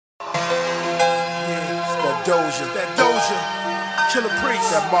Doja, Killah Priest,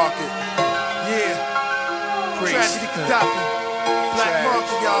 that market, yeah, Priest, Tragedy Khadafi, Black Trash.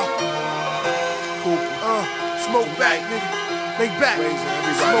 Market, y'all. Cooper, Smoke back, nigga. Make back. Raising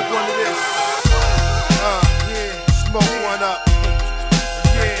everybody. Smoke one of this. Yeah, smoke one up.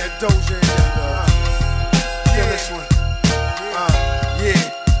 yeah, That Doja in there, yeah. this one. Yeah.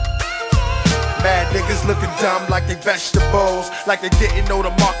 Mad niggas looking dumb like they vegetables, like they didn't know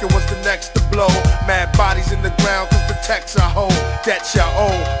the market was the next to blow. Mad bodies in the ground cause the techs I hold. That ya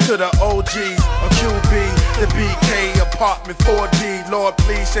owe to the OGs, a QB, the BK apartment 4D. Lord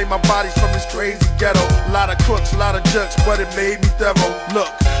please save my bodies from this crazy ghetto. A lot of crooks, a lot of jerks, but it made me thorough. Look,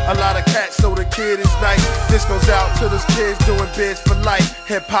 a lot of cats know the kid is nice. This goes out to those kids doing bids for life.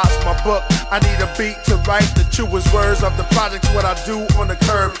 Hip hop's my book, I need a beat to write the truest words of the project's what I do on the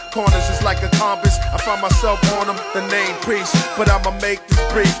curb. Corners is like a compass, I find myself on them, the name Priest. But I'ma make this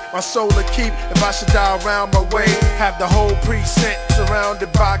brief, my soul to keep if I should die around my way. Have the whole precinct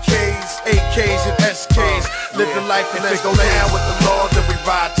surrounded by K's, AKs and SKs. Living life and let's go down with the Lord, then we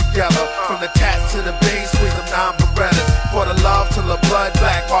ride together. From the tats to the beans, squeeze them 9 Berettas. For the love till the blood,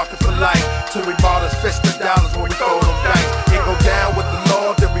 black market for life. Till we bought us fist of dollars when we throw them dice. It go down with the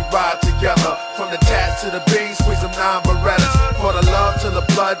Lord, then we ride together. From the tats to the beans, squeeze them 9 Berettas. For the love till the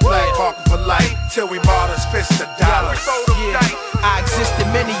blood, black market for life. Till we bought us fist of dollars. Yeah, I existed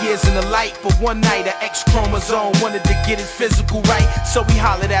many years in the light, but one night an X chromosome wanted to get his physical right, so he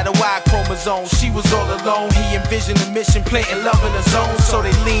hollered at a Y chromosome. She was all alone, he envisioned a mission, planting love in the zone. So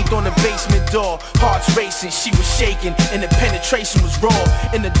they leaned on the basement door, hearts racing, she was shaking, and the penetration was raw.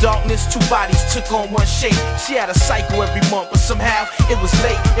 In the darkness, 2 bodies took on one shape. She had a cycle every month, but somehow it was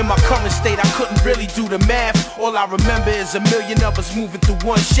late. In my current state, I couldn't really do the math. All I remember is a million of us moving through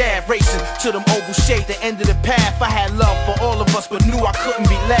one shaft, racing to them oval shade, the end of the path. I had love for all of us, but knew I couldn't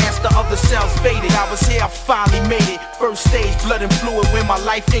be last. The other cells faded, I was here, I finally made it. First stage, blood and fluid when my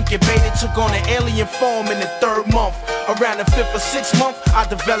life incubated. Took on an alien form in the 3rd month. Around the 5th or 6th month, I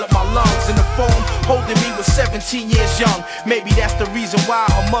developed my lungs in the form. Holding me was 17 years young. Maybe that's the reason why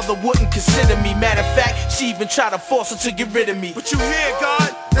her mother wouldn't consider me. Matter of fact, she even tried to force her to get rid of me. But you hear,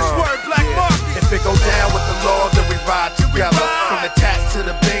 God? This word, Black Market. If it go down with the Lord, then we ride together. From the tats to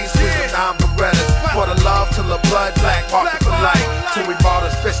the beans, squeeze them 9 Berettas. For the love till the blood, black market for life. Till we bought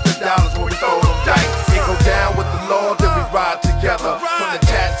us fist of dollars when we throw them dice. It go down with the Lord, then we ride together. From the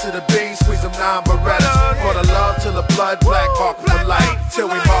tats to the beans, squeeze them 9 Berettas. For the love till the blood, black market for life. Till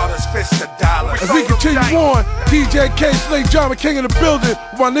we bought us fist of dollars. As we continue on, DJ K, Slay Drama King in the building.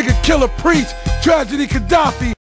 My nigga Killah Priest, Tragedy Khadafi.